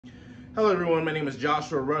Hello everyone, my name is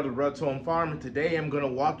Joshua Rudd of Ruddshomefarm, and today I'm going to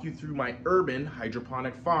walk you through my urban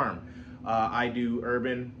hydroponic farm. I do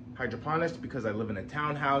urban hydroponics because I live in a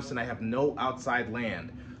townhouse and I have no outside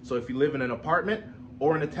land. So if you live in an apartment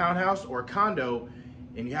or in a townhouse or a condo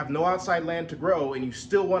and you have no outside land to grow and you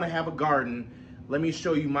still want to have a garden, let me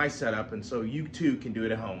show you my setup and so you too can do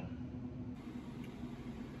it at home.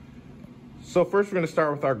 So first we're going to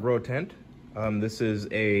start with our grow tent. This is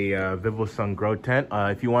a VivoSun grow tent.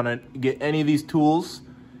 If you want to get any of these tools,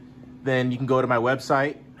 then you can go to my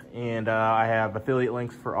website, and I have affiliate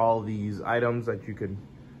links for all these items that you could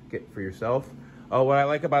get for yourself. What I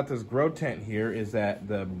like about this grow tent here is that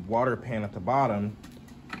the water pan at the bottom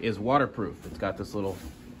is waterproof. It's got this little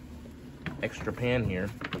extra pan here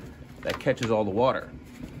that catches all the water.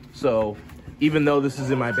 So even though this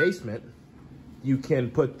is in my basement, you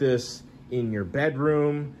can put this in your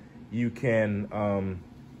bedroom. You can,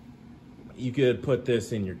 you could put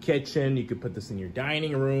this in your kitchen. You could put this in your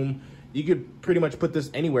dining room. You could pretty much put this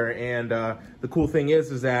anywhere. And the cool thing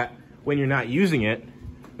is that when you're not using it,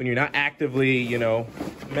 when you're not actively, you know,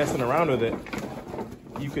 messing around with it,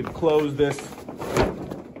 you could close this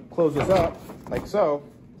up like so.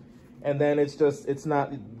 And then it's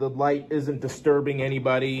not, the light isn't disturbing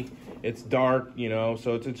anybody. It's dark, you know,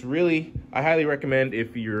 so it's really, I highly recommend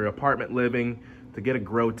if you're apartment living, to get a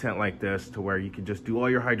grow tent like this to where you can just do all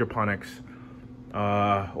your hydroponics,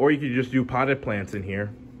 or you could just do potted plants in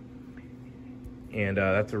here. And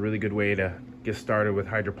that's a really good way to get started with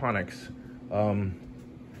hydroponics.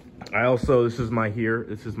 This is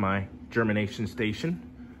my germination station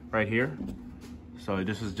right here. So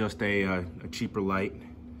this is just a cheaper light.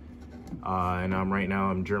 And right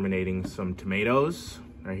now I'm germinating some tomatoes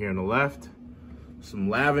right here on the left.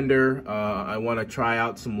 Some lavender. I want to try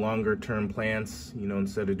out some longer term plants, you know,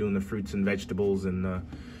 instead of doing the fruits and vegetables and the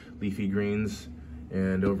leafy greens.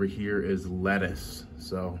 And over here is lettuce.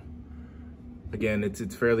 So again,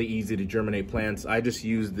 it's fairly easy to germinate plants. I just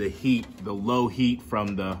use the low heat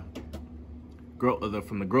from the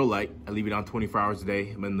grow light. I leave it on 24 hours a day,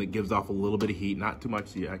 and then it gives off a little bit of heat, not too much.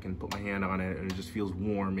 So I can put my hand on it and it just feels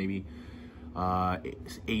warm, maybe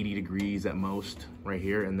 80 degrees at most right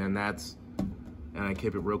here. And then and I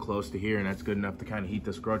keep it real close to here, and that's good enough to kind of heat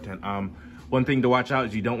this grow tent. One thing to watch out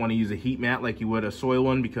is you don't want to use a heat mat like you would a soil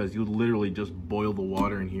one, because you literally just boil the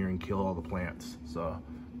water in here and kill all the plants. So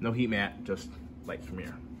no heat mat, just lights from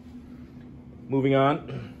here. Moving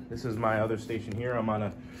on, this is my other station here. I'm on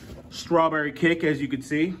a strawberry kick, as you can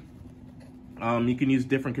see. You can use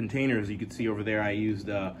different containers. You can see over there I used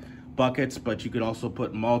buckets, but you could also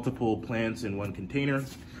put multiple plants in one container.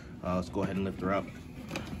 Let's go ahead and lift her up.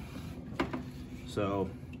 So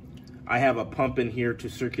I have a pump in here to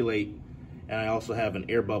circulate, and I also have an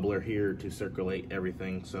air bubbler here to circulate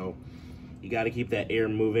everything. So you got to keep that air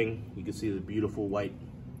moving. You can see the beautiful white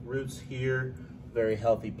roots here, very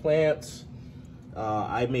healthy plants.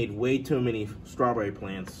 I made way too many strawberry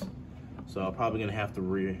plants, so I'm probably gonna have to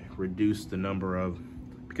reduce the number of,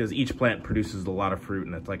 because each plant produces a lot of fruit,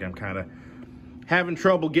 and it's like I'm kind of having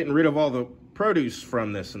trouble getting rid of all the produce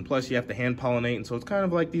from this, and plus you have to hand pollinate, and so it's kind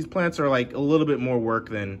of like these plants are like a little bit more work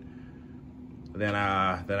than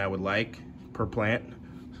I would like per plant.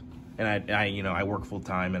 And I work full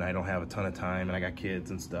time and I don't have a ton of time, and I got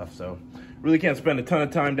kids and stuff, so really can't spend a ton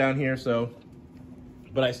of time down here. So,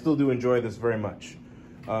 but I still do enjoy this very much.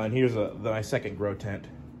 And here's my second grow tent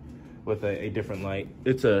with a different light.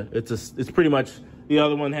 It's pretty much, the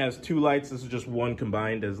other one has two lights. This is just one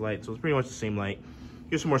combined as light, so it's pretty much the same light.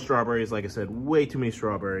 Here's some more strawberries. Like I said, way too many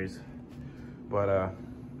strawberries. But,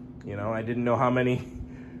 you know, I didn't know how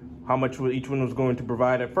much each one was going to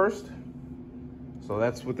provide at first. So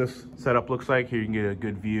that's what this setup looks like. Here you can get a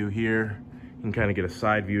good view here. You can kind of get a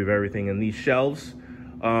side view of everything in these shelves.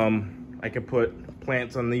 I can put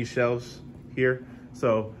plants on these shelves here.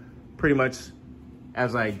 So pretty much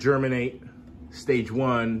as I germinate stage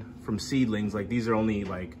 1 from seedlings, like these are only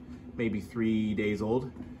like maybe 3 days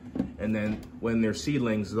old. And then when they're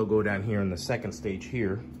seedlings, they'll go down here in the second stage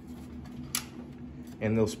here.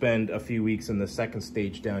 And they'll spend a few weeks in the second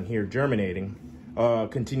stage down here germinating,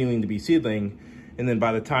 continuing to be seedling. And then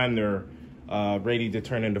by the time they're ready to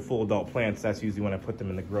turn into full adult plants, that's usually when I put them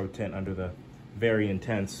in the grow tent under the very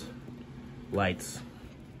intense lights.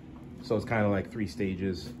 So it's kind of like 3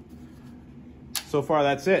 stages. So far,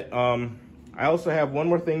 that's it. I also have one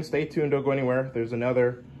more thing. Stay tuned, don't go anywhere. There's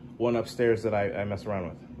another one upstairs that I mess around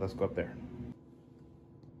with. Let's go up there.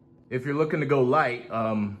 If you're looking to go light,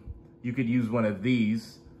 you could use one of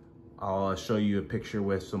these. I'll show you a picture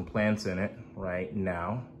with some plants in it right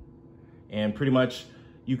now. And pretty much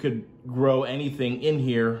you could grow anything in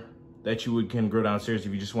here that you can grow downstairs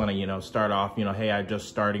if you just want to, you know, start off, you know, hey, I'm just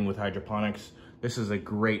starting with hydroponics. This is a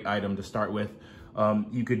great item to start with.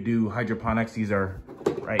 You could do hydroponics. These are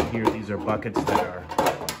right here. These are buckets that are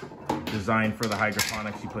designed for the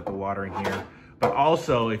hydroponics. You put the water in here. But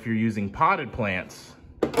also, if you're using potted plants,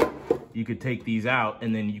 you could take these out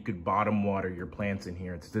and then you could bottom water your plants in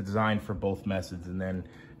here. It's designed for both methods. And then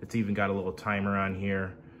it's even got a little timer on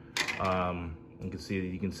here. You can see that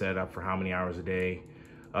you can set it up for how many hours a day.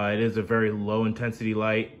 It is a very low intensity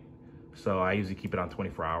light, so I usually keep it on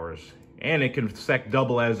 24 hours. And it can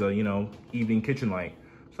double as a, you know, evening kitchen light.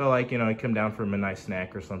 So like, you know, I come down for a midnight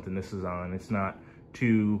snack or something, this is on. It's not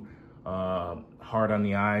too hard on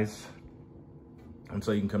the eyes. And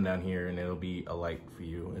so you can come down here and it'll be a light for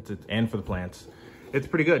you. And for the plants. It's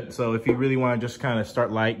pretty good. So if you really want to just kind of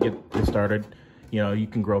start light, get started, you know, you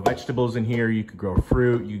can grow vegetables in here. You could grow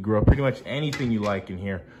fruit. You grow pretty much anything you like in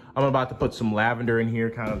here. I'm about to put some lavender in here,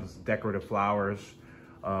 kind of decorative flowers.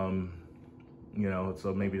 You know,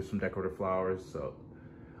 so maybe some decorative flowers. So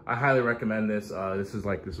I highly recommend this. This is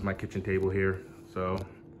my kitchen table here. So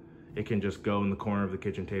it can just go in the corner of the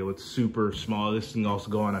kitchen table. It's super small. This can also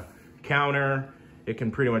go on a counter. It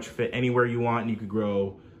can pretty much fit anywhere you want, and you could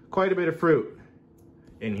grow quite a bit of fruit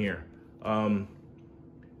in here.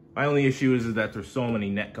 My only issue is that there's so many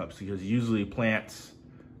net cups, because usually plants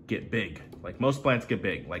get big. Like most plants get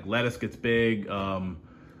big. Like lettuce gets big. And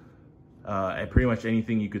pretty much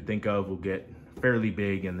anything you could think of will get fairly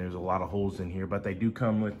big, and there's a lot of holes in here. But they do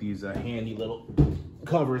come with these handy little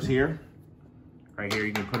covers here. Right here,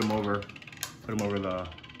 you can put them over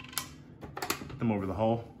the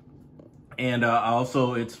hole. And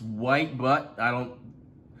also, it's white, but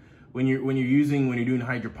when you're doing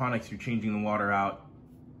hydroponics, you're changing the water out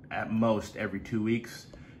at most every 2 weeks.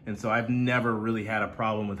 And so I've never really had a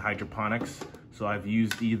problem with hydroponics. So I've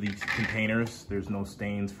used these containers. There's no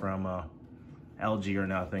stains from algae or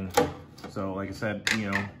nothing. So like I said, you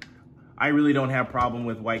know, I really don't have a problem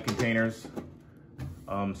with white containers.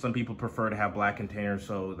 Some people prefer to have black containers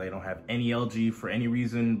so they don't have any algae for any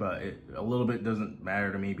reason, but a little bit doesn't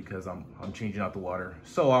matter to me because I'm changing out the water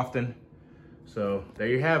so often. So there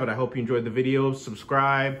you have it. I hope you enjoyed the video.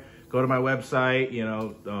 Subscribe, go to my website, you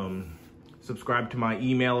know, subscribe to my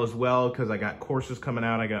email as well, because I got courses coming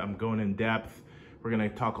out. I'm going in depth. We're gonna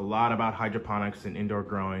talk a lot about hydroponics and indoor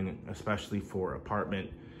growing, especially for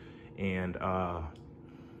apartment and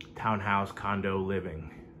townhouse condo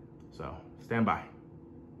living. So stand by.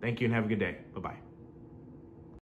 Thank you and have a good day. Bye-bye.